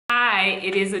Hi,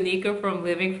 it is Anika from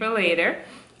Living for Later.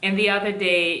 And the other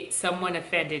day, someone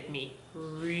offended me.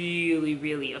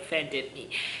 Really offended me.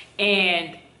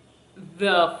 And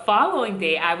the following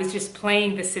day, I was just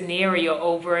playing the scenario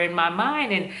over in my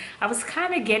mind, and I was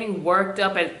kind of getting worked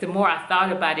up as the more I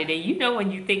thought about it. And you know, when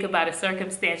you think about a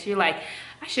circumstance, you're like,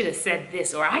 I should have said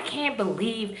this, or I can't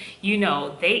believe, you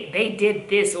know, they did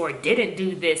this or didn't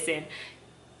do this. And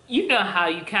you know how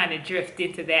you kind of drift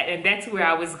into that. And that's where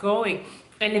I was going.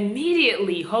 And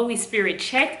immediately, Holy Spirit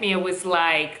checked me and was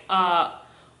like,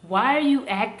 why are you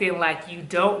acting like you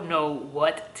don't know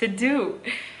what to do?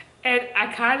 And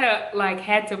I kind of like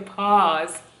had to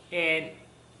pause and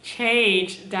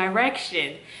change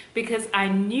direction, because I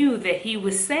knew that he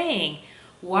was saying,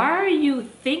 why are you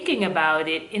thinking about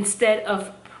it instead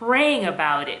of praying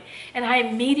about it? And I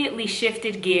immediately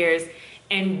shifted gears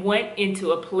and went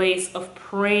into a place of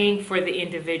praying for the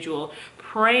individual,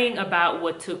 praying about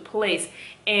what took place.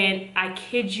 And I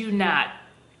kid you not,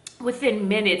 within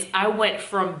minutes, I went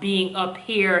from being up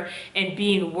here and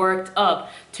being worked up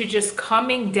to just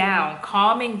calming down,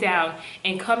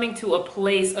 and coming to a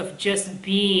place of just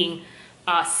being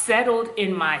settled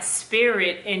in my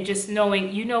spirit, and just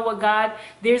knowing, you know what, God,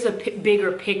 there's a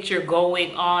bigger picture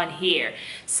going on here.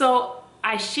 So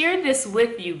I shared this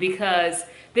with you because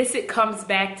it comes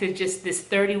back to just this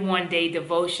 31-day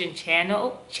devotion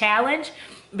challenge,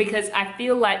 because I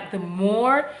feel like the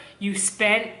more you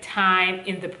spend time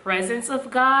in the presence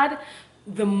of God,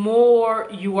 the more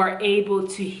you are able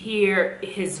to hear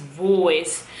his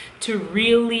voice, to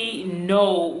really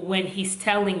know when he's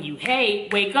telling you, hey,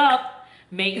 wake up,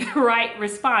 make the right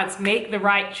response, make the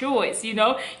right choice. You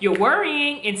know, you're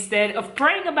worrying instead of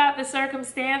praying about the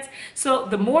circumstance. So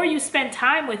the more you spend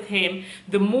time with him,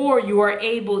 the more you are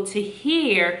able to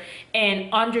hear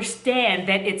and understand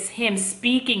that it's him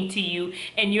speaking to you,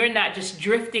 and you're not just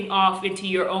drifting off into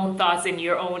your own thoughts and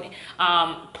your own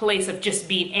place of just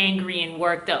being angry and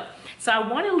worked up. So I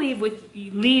want to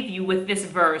leave you with this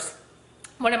verse,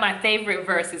 one of my favorite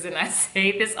verses, and I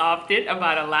say this often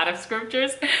about a lot of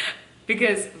scriptures,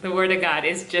 because the word of God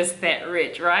is just that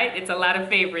rich, right? It's a lot of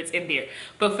favorites in there.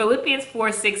 But Philippians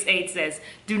 4:6-8 says,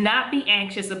 do not be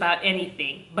anxious about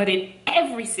anything, but in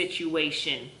every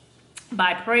situation,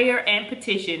 by prayer and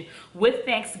petition, with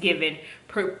thanksgiving,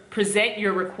 present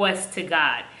your requests to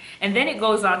God. And then it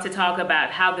goes on to talk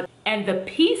about how the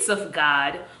peace of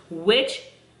God, which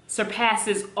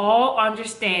surpasses all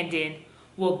understanding,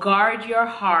 will guard your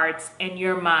hearts and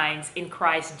your minds in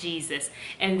Christ Jesus.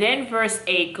 And then verse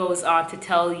 8 goes on to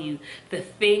tell you the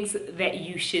things that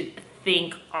you should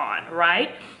think on,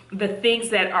 right? The things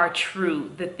that are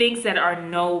true, the things that are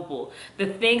noble, the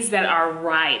things that are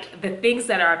right, the things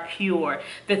that are pure,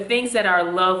 the things that are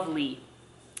lovely.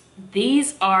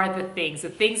 These are the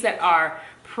things that are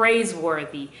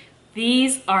praiseworthy.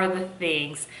 These are the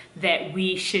things that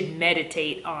we should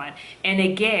meditate on. And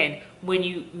again, when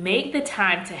you make the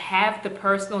time to have the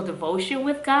personal devotion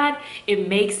with God, it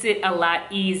makes it a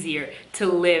lot easier to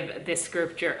live this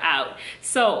scripture out.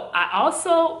 So I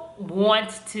also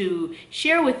want to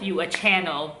share with you a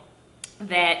channel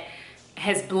that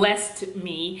has blessed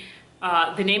me.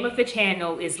 The name of the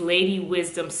channel is Lady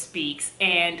Wisdom Speaks,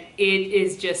 and it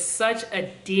is just such a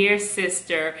dear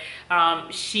sister.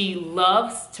 She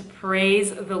loves to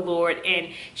praise the Lord, and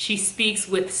she speaks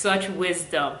with such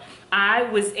wisdom. I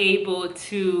was able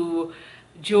to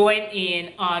join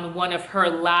in on one of her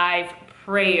live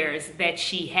prayers that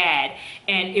she had,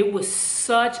 and it was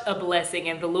such a blessing,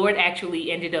 and the Lord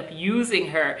actually ended up using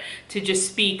her to just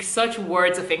speak such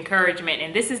words of encouragement.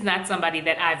 And this is not somebody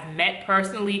that I've met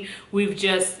personally. We've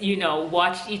just, you know,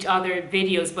 watched each other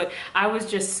videos, but I was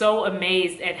just so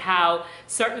amazed at how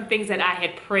certain things that I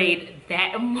had prayed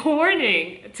that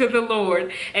morning to the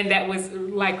Lord, and that was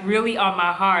like really on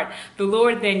my heart, the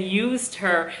Lord then used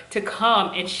her to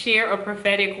come and share a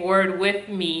prophetic word with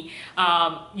me,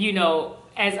 you know,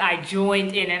 as I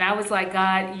joined in. And I was like,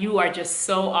 God, you are just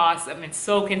so awesome and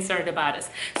so concerned about us.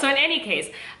 So in any case,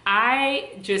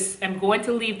 I just am going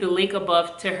to leave the link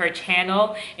above to her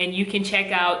channel, and you can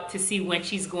check out to see when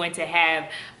she's going to have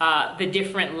the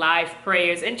different live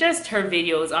prayers and just her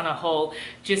videos on a whole.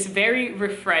 Just very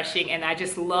refreshing, and I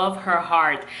just love her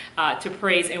heart to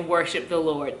praise and worship the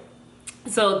Lord.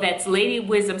 So that's Lady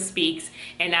Wisdom Speaks.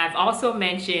 And I've also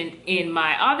mentioned in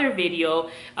my other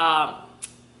video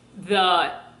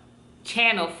the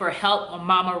channel for Help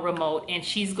Mama Remote, and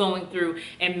she's going through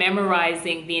and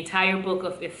memorizing the entire book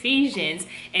of Ephesians,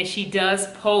 and she does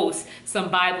post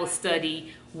some Bible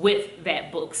study with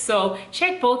that book. So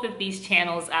check both of these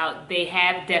channels out. They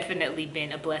have definitely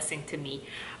been a blessing to me.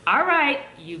 All right,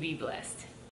 you be blessed.